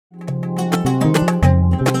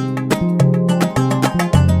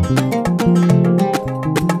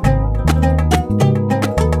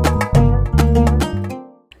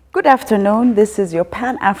afternoon. This is your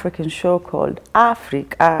Pan-African show called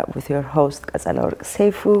Afreeqa with your host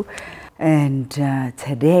Seifu. And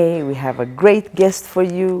today we have a great guest for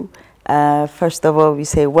you. First of all, we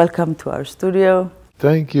say welcome to our studio.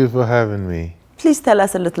 Thank you for having me. Please tell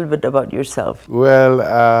us a little bit about yourself.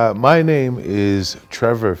 Well, my name is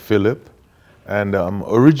Trevor Phillip, and I'm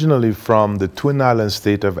originally from the Twin Island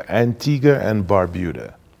state of Antigua and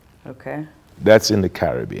Barbuda. Okay. That's in the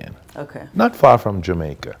Caribbean. Okay. Not far from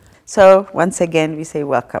Jamaica. So once again, we say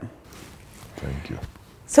welcome. Thank you.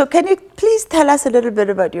 So can you please tell us a little bit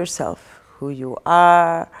about yourself, who you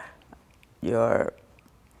are, your,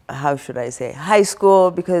 how should I say, high school,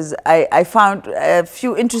 because I found a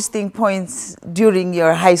few interesting points during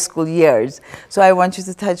your high school years. So I want you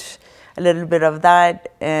to touch a little bit of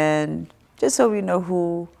that, and just so we know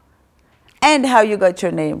who and how you got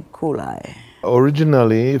your name, Kulai.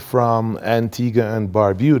 Originally from Antigua and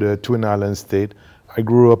Barbuda, Twin Island state, I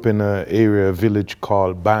grew up in an area, a village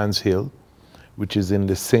called Barnes Hill, which is in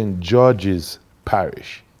the St. George's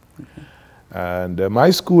Parish. Okay. And my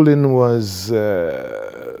schooling was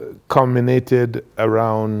culminated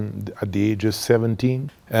around at the age of 17,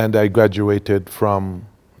 and I graduated from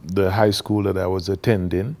the high school that I was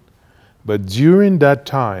attending. But during that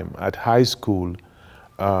time at high school,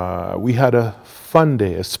 we had a fun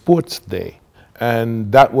day, a sports day,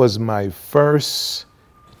 and that was my first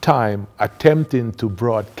time attempting to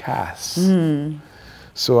broadcast.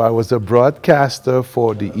 So I was a broadcaster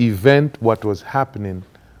for the event, what was happening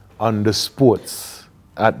on the sports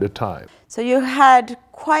at the time. So you had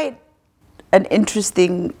quite an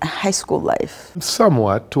interesting high school life.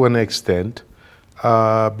 Somewhat, to an extent.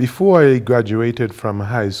 Before I graduated from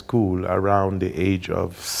high school around the age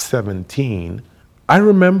of 17, I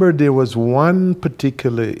remember there was one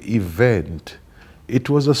particular event. It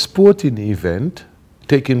was a sporting event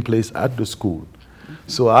taking place at the school.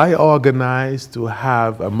 So I organized to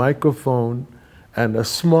have a microphone and a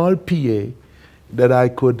small PA that I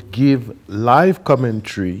could give live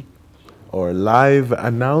commentary or live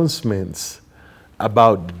announcements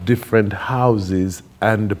about different houses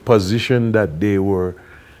and the position that they were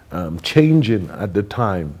changing at the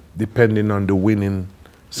time, depending on the winning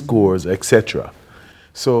scores, etc.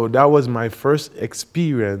 So that was my first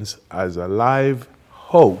experience as a live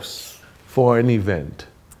host for an event.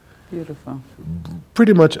 Beautiful.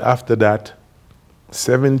 Pretty much after that,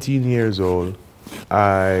 17 years old,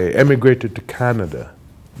 I emigrated to Canada.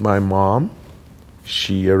 My mom,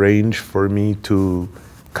 she arranged for me to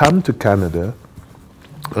come to Canada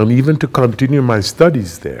and even to continue my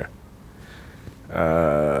studies there.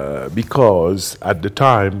 Because at the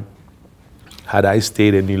time, had I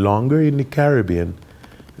stayed any longer in the Caribbean,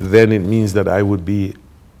 then it means that I would be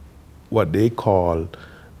what they call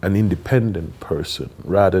an independent person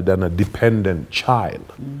rather than a dependent child.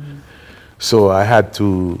 So I had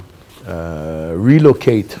to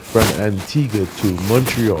relocate from Antigua to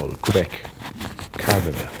Montreal, Quebec,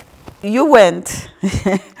 Canada. You went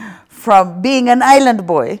from being an island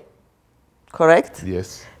boy, correct?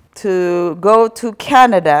 Yes. To go to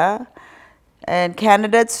Canada, and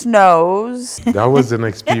Canada it snows. That was an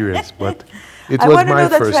experience, but it I was want to my know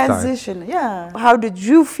the first transition. time. Yeah. How did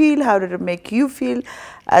you feel? How did it make you feel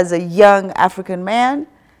as a young African man?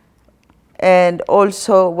 And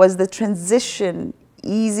also, was the transition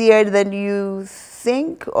easier than you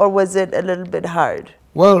think, or was it a little bit hard?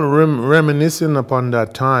 Well, reminiscing upon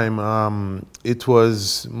that time, it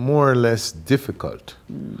was more or less difficult.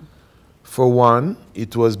 For one,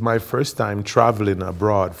 it was my first time traveling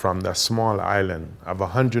abroad from the small island of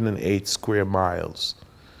 108 square miles,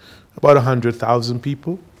 about 100,000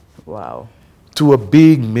 people. Wow. To a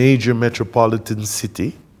big major metropolitan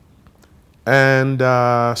city. And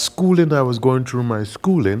schooling, I was going through my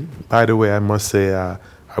schooling. By the way, I must say I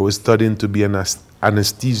was studying to be an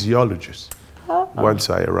anesthesiologist once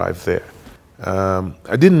I arrived there.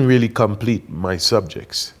 I didn't really complete my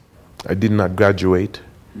subjects. I did not graduate,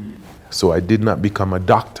 so I did not become a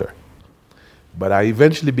doctor. But I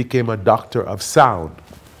eventually became a doctor of sound.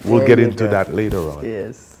 We'll get into that later on.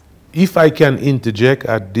 Yes. If I can interject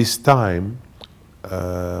at this time,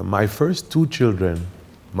 my first two children,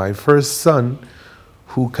 my first son,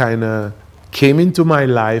 who kind of came into my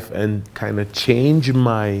life and kind of changed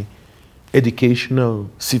my educational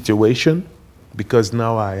situation, because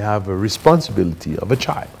now I have a responsibility of a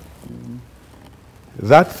child.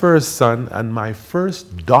 That first son and my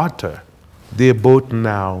first daughter, they're both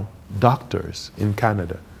now doctors in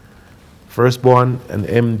Canada. Firstborn, an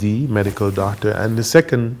MD, medical doctor, and the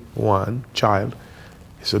second one, child,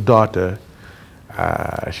 is a daughter.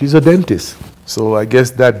 She's a dentist. So I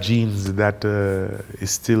guess that genes that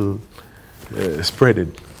is still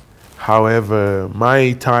spreading. However,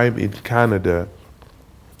 my time in Canada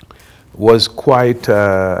was quite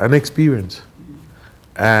an experience.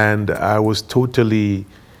 And I was totally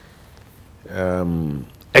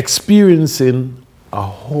experiencing a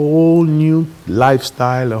whole new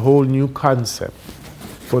lifestyle, a whole new concept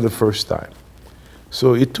for the first time.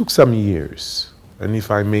 So it took some years. And if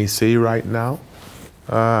I may say right now,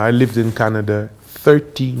 I lived in Canada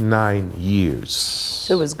 39 years.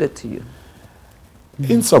 So it was good to you?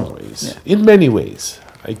 In some ways. Yeah. In many ways.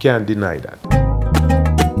 I can't deny that.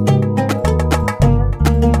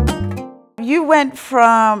 You went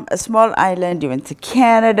from a small island, you went to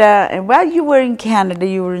Canada, and while you were in Canada,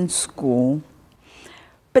 you were in school.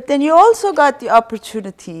 But then you also got the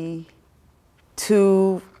opportunity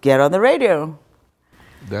to get on the radio.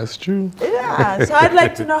 That's true. Yeah, so I'd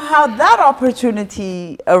like to know how that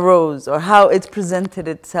opportunity arose or how it presented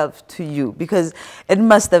itself to you, because it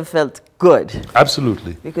must have felt good.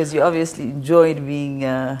 Absolutely. Because you obviously enjoyed being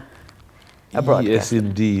a broadcaster. Yes,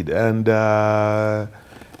 indeed. And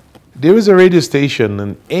there was a radio station,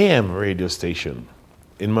 an AM radio station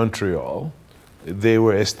in Montreal. They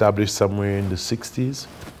were established somewhere in the 60s.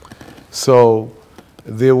 So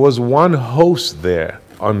there was one host there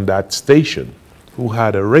on that station who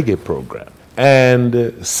had a reggae program.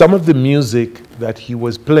 And some of the music that he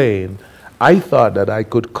was playing, I thought that I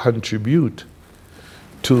could contribute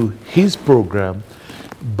to his program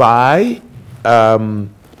by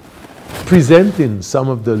presenting some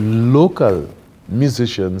of the local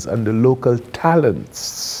musicians and the local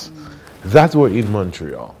talents that were in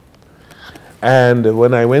Montreal. And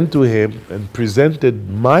when I went to him and presented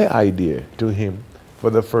my idea to him for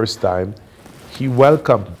the first time, he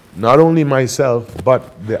welcomed not only myself,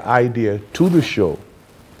 but the idea to the show.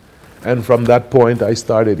 And from that point, I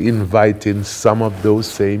started inviting some of those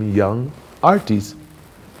same young artists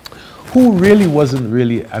who really wasn't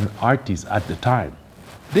really an artist at the time.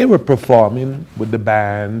 They were performing with the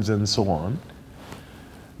bands and so on,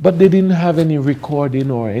 but they didn't have any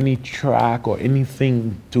recording or any track or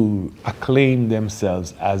anything to acclaim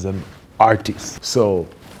themselves as an artist. So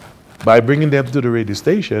by bringing them to the radio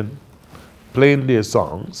station, playing their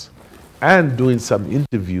songs, and doing some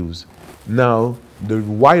interviews, now the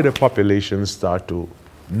wider population start to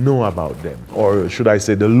know about them. Or should I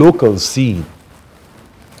say the local scene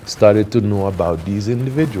started to know about these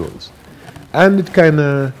individuals. And it kind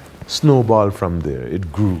of snowballed from there.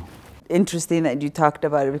 It grew. Interesting that you talked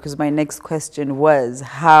about it, because my next question was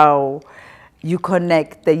how you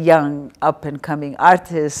connect the young up-and-coming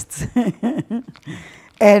artists.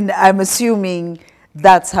 And I'm assuming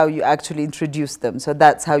that's how you actually introduced them. So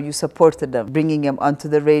that's how you supported them, bringing them onto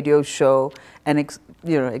the radio show and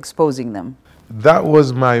exposing them. That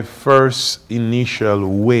was my first initial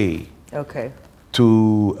way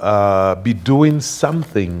to be doing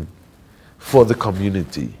something for the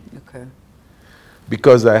community.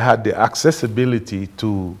 Because I had the accessibility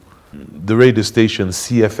to the radio station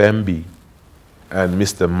CFMB and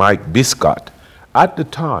Mr. Mike Biscott. At the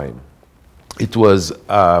time, it was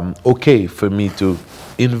okay for me to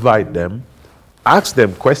invite them, ask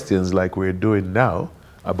them questions like we're doing now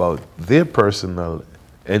about their personal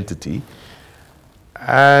entity.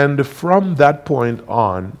 And from that point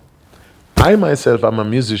on, I myself am a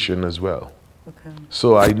musician as well.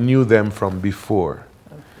 So I knew them from before,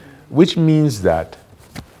 which means that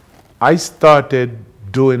I started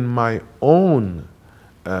doing my own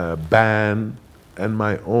band and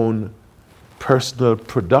my own personal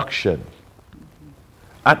production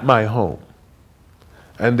at my home.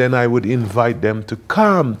 And then I would invite them to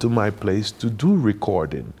come to my place to do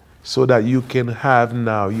recording so that you can have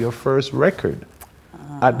now your first record.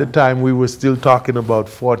 At the time, we were still talking about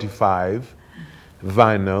 45,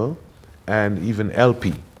 vinyl, and even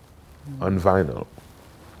LP on vinyl.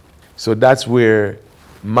 So that's where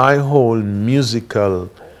my whole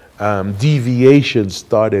musical deviation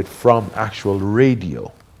started from actual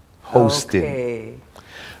radio hosting.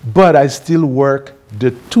 But I still work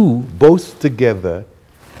the two, both together,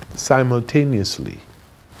 simultaneously.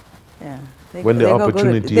 Yeah. When the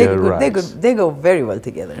opportunity arises. They go very well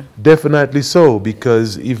together. Definitely so,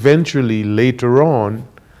 because eventually, later on,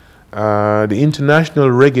 the International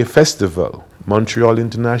Reggae Festival, Montreal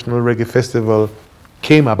International Reggae Festival,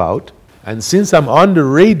 came about. And since I'm on the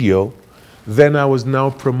radio, then I was now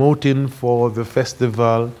promoting for the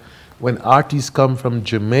festival when artists come from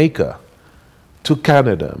Jamaica to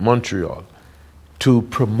Canada, Montreal, to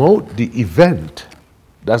promote the event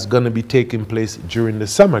that's going to be taking place during the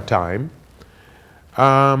summertime.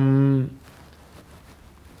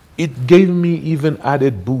 It gave me even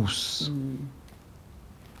added boosts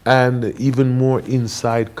and even more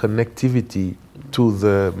inside connectivity to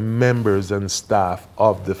the members and staff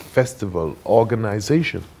of the festival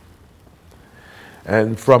organization.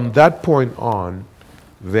 And from that point on,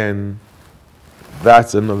 then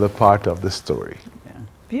that's another part of the story. Yeah.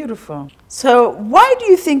 Beautiful. So why do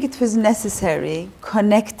you think it was necessary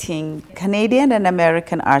connecting Canadian and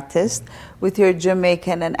American artists with your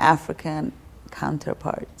Jamaican and African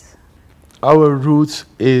counterparts? Our roots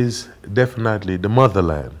is definitely the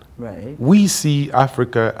motherland. Right. We see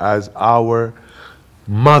Africa as our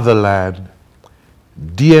motherland,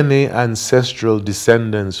 DNA ancestral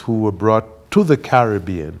descendants who were brought to the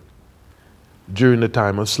Caribbean during the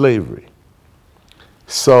time of slavery.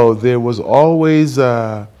 So there was always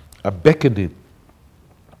a beckoning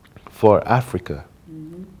for Africa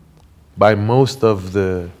by most of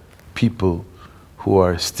the people who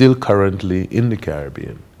are still currently in the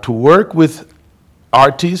Caribbean. To work with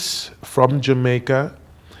artists from Jamaica,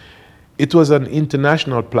 it was an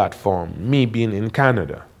international platform, me being in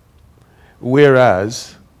Canada.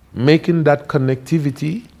 Whereas making that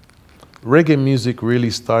connectivity, reggae music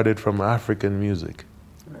really started from African music.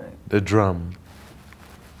 Right. The drum.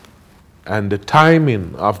 And the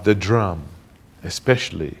timing of the drum,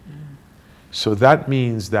 especially. So that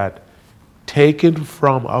means that taking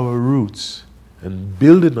from our roots and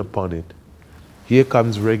building upon it, here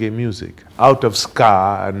comes reggae music. Out of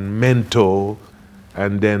ska and mento,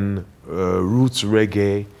 and then roots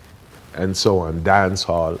reggae, and so on, dance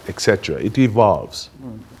hall, etc. It evolves.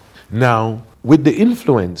 Now, with the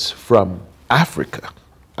influence from Africa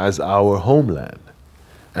as our homeland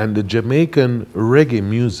and the Jamaican reggae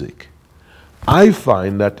music, I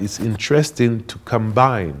find that it's interesting to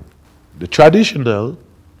combine the traditional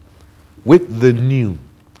with the new.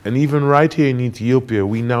 And even right here in Ethiopia,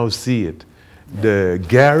 we now see it. The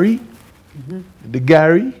Gary, the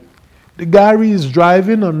Gary is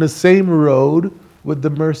driving on the same road with the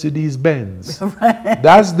Mercedes Benz. Right.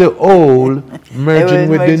 That's the old merging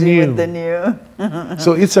with the new.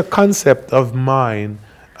 So it's a concept of mine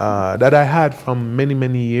that I had from many,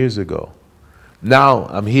 many years ago. Now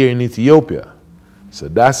I'm here in Ethiopia. So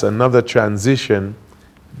that's another transition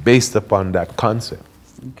based upon that concept.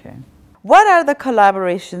 Okay. What are the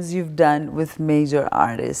collaborations you've done with major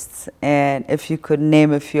artists? And if you could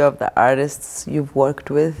name a few of the artists you've worked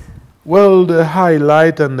with? Well, the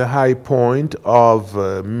highlight and the high point of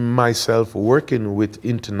myself working with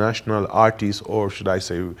international artists, or should I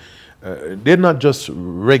say, they're not just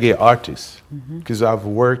reggae artists, because I've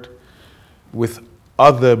worked with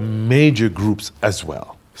other major groups as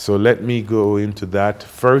well. So let me go into that.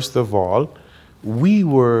 First of all, we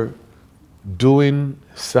were doing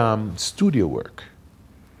some studio work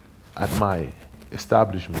at my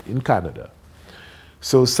establishment in Canada.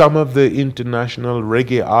 So some of the international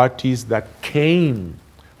reggae artists that came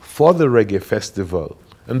for the reggae festival,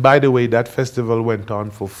 and by the way, that festival went on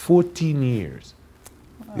for 14 years.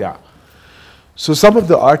 Wow. Yeah. So some of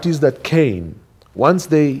the artists that came, once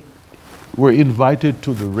they were invited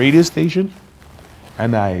to the radio station,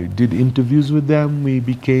 and I did interviews with them, we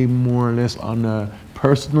became more or less on a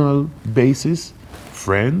personal basis,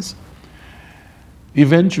 friends.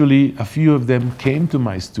 Eventually, a few of them came to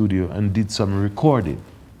my studio and did some recording.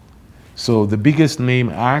 So the biggest name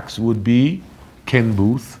acts would be Ken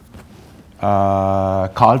Booth,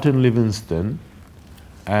 Carlton Livingston,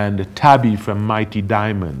 and Tabby from Mighty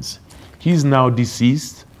Diamonds. He's now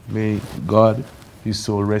deceased. May God, his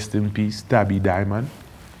soul rest in peace, Tabby Diamond.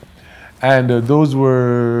 And those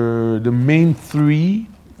were the main three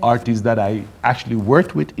artists that I actually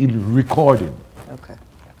worked with in recording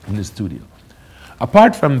in the studio.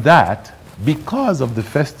 Apart from that, because of the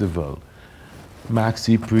festival,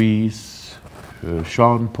 Maxi Priest,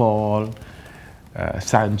 Sean Paul,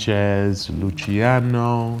 Sanchez,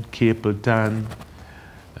 Luciano, Capleton,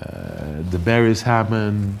 the Barris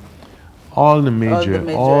Hammond, all the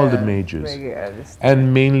majors,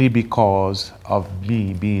 and mainly because of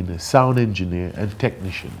me being a sound engineer and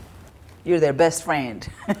technician. You're their best friend.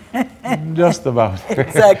 Just about.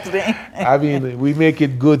 Exactly. I mean, we make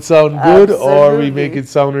it good sound good, or we make it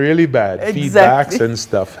sound really bad. Exactly. Feedbacks and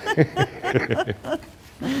stuff.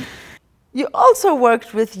 You also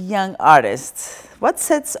worked with young artists. What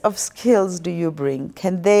sets of skills do you bring?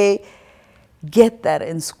 Can they get that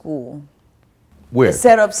in school? Where? The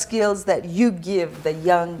set of skills that you give the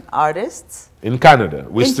young artists? In Canada.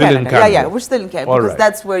 We're still in Canada. Yeah, we're still in Canada, because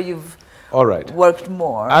that's where you've worked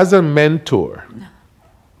more. As a mentor,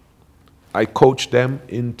 I coach them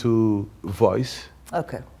into voice,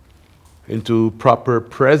 into proper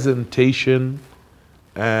presentation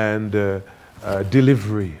and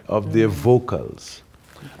delivery of their vocals.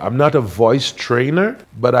 I'm not a voice trainer,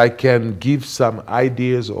 but I can give some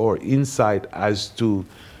ideas or insight as to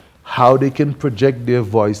how they can project their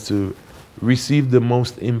voice to receive the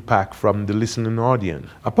most impact from the listening audience.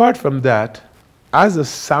 Apart from that, as a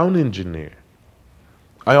sound engineer,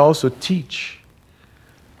 I also teach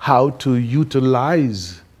how to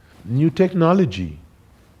utilize new technology.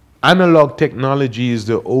 Analog technology is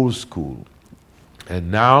the old school.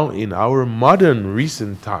 And now in our modern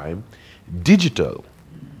recent time, digital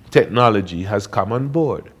technology has come on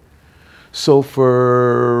board. So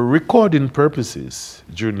for recording purposes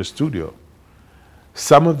during the studio,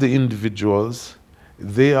 some of the individuals,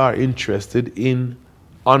 they are interested in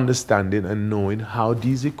understanding and knowing how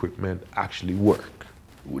these equipment actually work.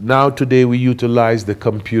 Now today we utilize the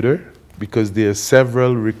computer because there are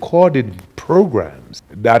several recording programs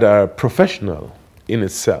that are professional in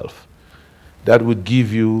itself that would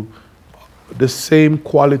give you the same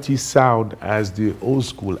quality sound as the old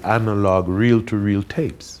school analog reel-to-reel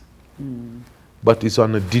tapes. But it's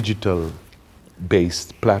on a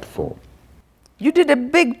digital-based platform. You did a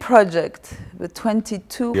big project with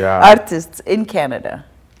 22 artists in Canada.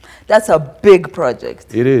 That's a big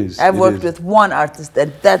project. It is. I've worked with one artist,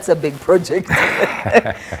 and that's a big project.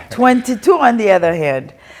 22 on the other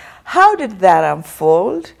hand. How did that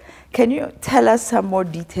unfold? Can you tell us some more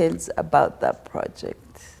details about that project?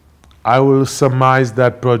 I will surmise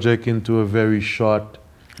that project into a very short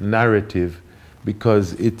narrative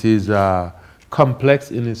because it is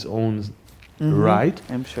complex in its own right.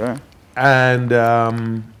 I'm sure. And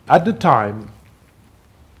at the time,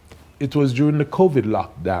 it was during the COVID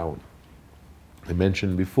lockdown, I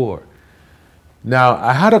mentioned before. Now,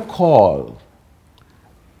 I had a call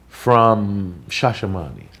from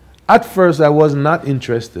Shashamane. At first, I was not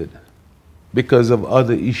interested because of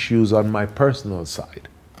other issues on my personal side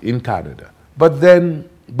in Canada. But then,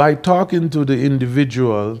 by talking to the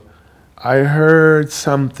individual, I heard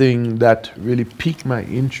something that really piqued my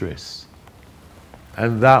interest,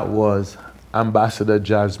 and that was Ambassador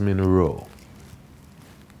Jasmine Rowe.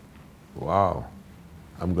 Wow,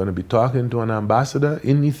 I'm going to be talking to an ambassador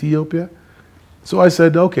in Ethiopia? So I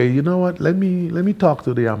said, okay, you know what, let me talk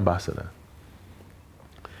to the ambassador.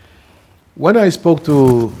 When I spoke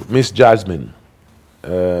to Miss Jasmine,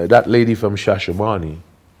 that lady from Shashamane,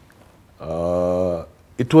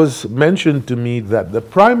 it was mentioned to me that the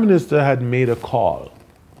Prime Minister had made a call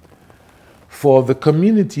for the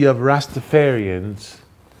community of Rastafarians,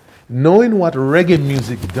 knowing what reggae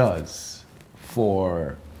music does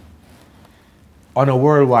on a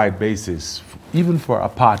worldwide basis, even for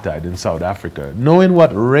apartheid in South Africa, knowing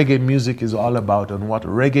what reggae music is all about and what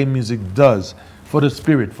reggae music does for the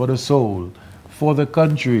spirit, for the soul, for the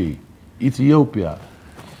country, Ethiopia,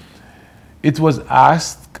 it was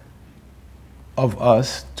asked of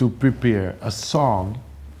us to prepare a song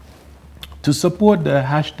to support the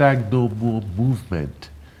hashtag #NoMore movement.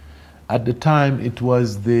 At the time, it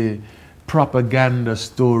was the propaganda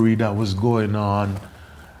story that was going on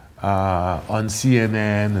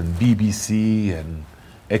CNN and BBC and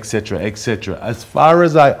etc., etc. As far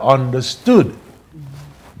as I understood,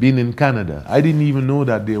 being in Canada, I didn't even know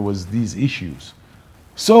that there was these issues.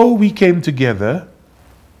 So we came together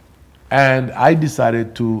and I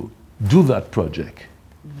decided to do that project.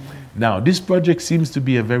 Now, this project seems to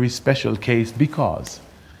be a very special case because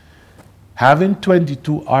having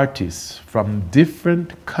 22 artists from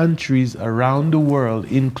different countries around the world,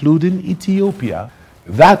 including Ethiopia,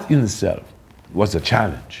 that in itself was a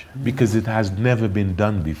challenge because it has never been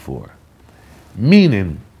done before.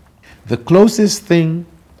 Meaning, the closest thing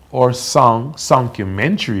or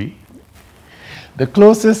songcumentary, the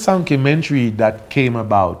closest songcumentary that came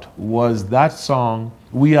about was that song,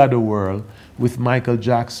 We Are the World, with Michael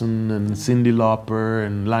Jackson and Cyndi Lauper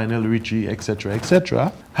and Lionel Richie, etc.,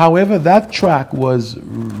 etc. However, that track was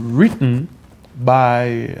written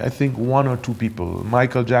by, I think, one or two people,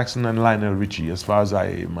 Michael Jackson and Lionel Richie, as far as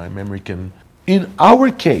my memory can. In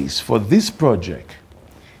our case, for this project,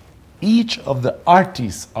 each of the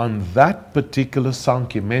artists on that particular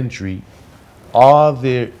songcumentary are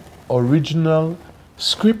the original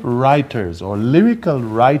script writers or lyrical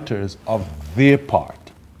writers of their part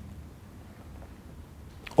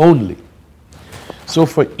only. So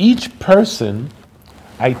for each person,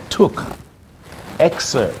 I took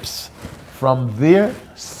excerpts from their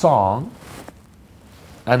song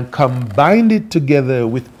and combined it together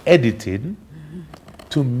with editing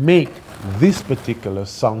to make this particular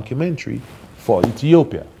songcumentary for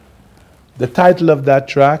Ethiopia. The title of that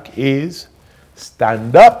track is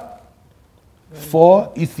Stand Up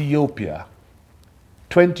for Ethiopia,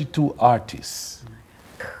 22 artists.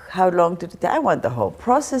 How long did it take? I want the whole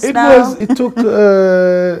process It now. It took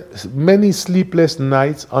many sleepless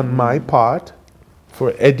nights on my part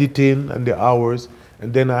for editing and the hours.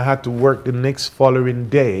 And then I had to work the next following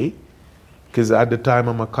day because at the time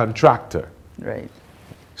I'm a contractor. Right.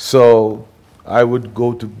 So I would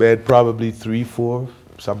go to bed probably 3, 4,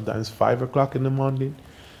 sometimes 5 o'clock in the morning.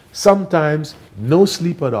 Sometimes no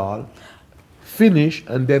sleep at all. Finish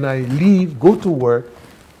and then I leave, go to work,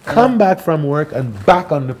 come back from work and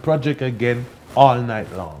back on the project again all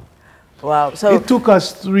night long. Wow. So it took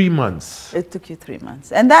us 3 months. It took you 3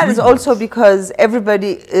 months. And that is also because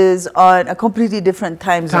everybody is on a completely different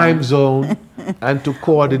time zone. And to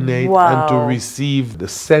coordinate and to receive the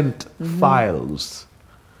sent files.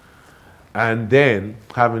 And then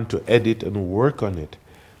having to edit and work on it.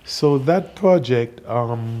 So that project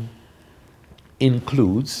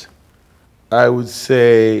includes, I would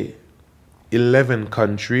say, 11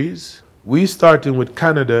 countries. We started with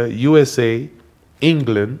Canada, USA,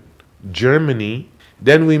 England, Germany.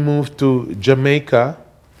 Then we moved to Jamaica,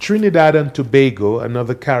 Trinidad and Tobago,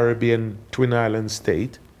 another Caribbean twin island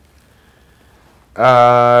state.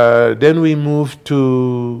 Then we moved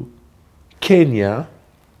to Kenya,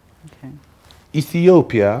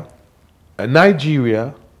 Ethiopia,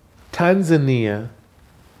 Nigeria, Tanzania,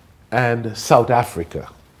 and South Africa.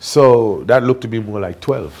 So that looked to be more like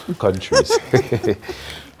 12 countries.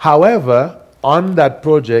 However, on that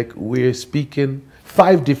project, we're speaking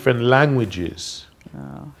 5 different languages,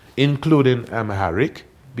 including Amharic,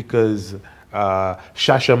 because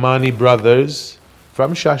Shashamane brothers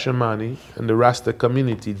from Shashamane and the Rasta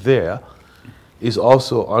community there is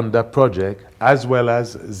also on that project, as well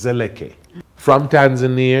as Zeleke. From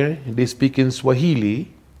Tanzania, they speak in Swahili.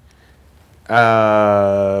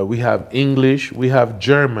 We have English, we have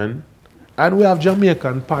German, and we have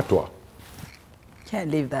Jamaican Patois. Can't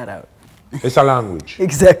leave that out. It's a language.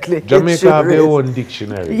 Exactly. Jamaica have their own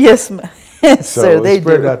dictionary. Yes, ma'am. Yes, so sir, they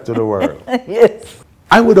spread do. that to the world. Yes.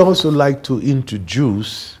 I would also like to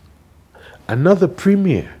introduce another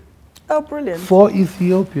premiere. Oh, brilliant. For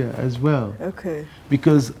Ethiopia as well. Okay.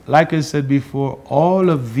 Because, like I said before, all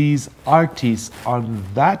of these artists on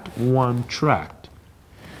that one track,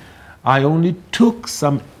 I only took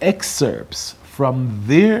some excerpts from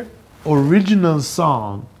their original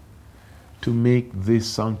song to make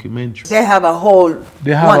this documentary. They have a whole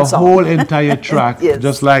whole entire track, yes.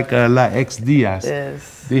 just like La Ex Diaz.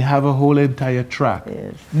 Yes. They have a whole entire track.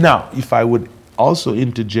 Yes. Now, if I would also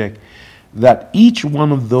interject that each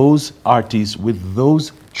one of those artists with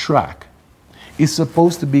those track is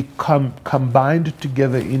supposed to be combined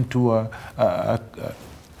together into a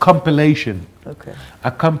compilation. Okay.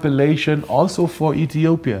 A compilation also for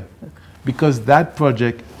Ethiopia, because that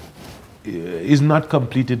project is not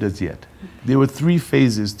completed as yet. There were 3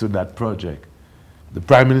 phases to that project. The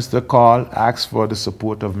Prime Minister called, asked for the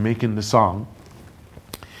support of making the song.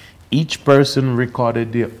 Each person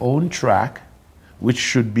recorded their own track, which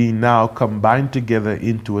should be now combined together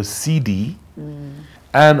into a CD.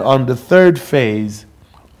 And on the 3rd phase,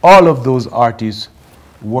 all of those artists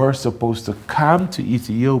were supposed to come to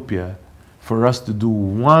Ethiopia for us to do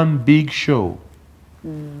one big show.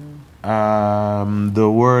 The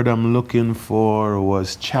word I'm looking for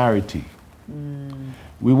was charity.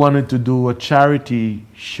 We wanted to do a charity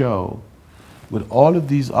show with all of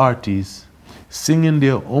these artists singing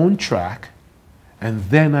their own track, and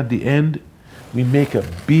then at the end, we make a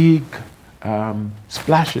big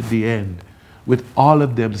splash at the end with all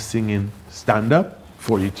of them singing Stand Up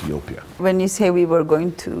for Ethiopia. When you say we were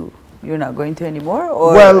going to, you're not going to anymore?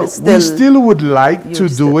 Or well, we still would like to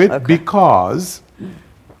do it because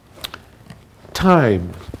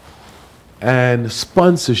time and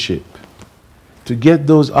sponsorship to get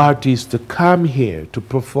those artists to come here to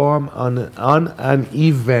perform on an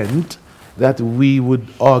event that we would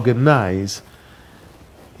organize.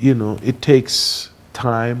 You know, it takes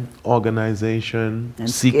time, organization, and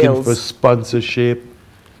seeking for sponsorship,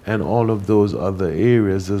 and all of those other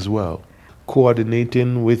areas as well.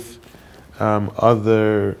 Coordinating with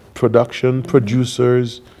other production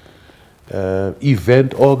producers,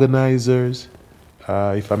 event organizers,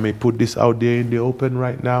 if I may put this out there in the open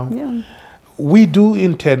right now. Yeah.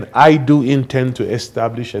 I do intend to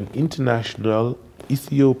establish an international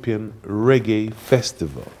Ethiopian reggae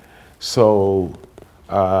festival. So,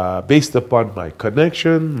 based upon my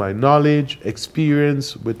connection, my knowledge,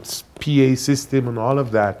 experience with PA system and all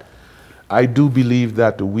of that, I do believe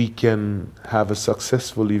that we can have a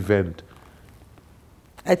successful event.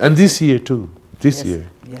 And this year too, this year.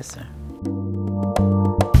 Yes, sir.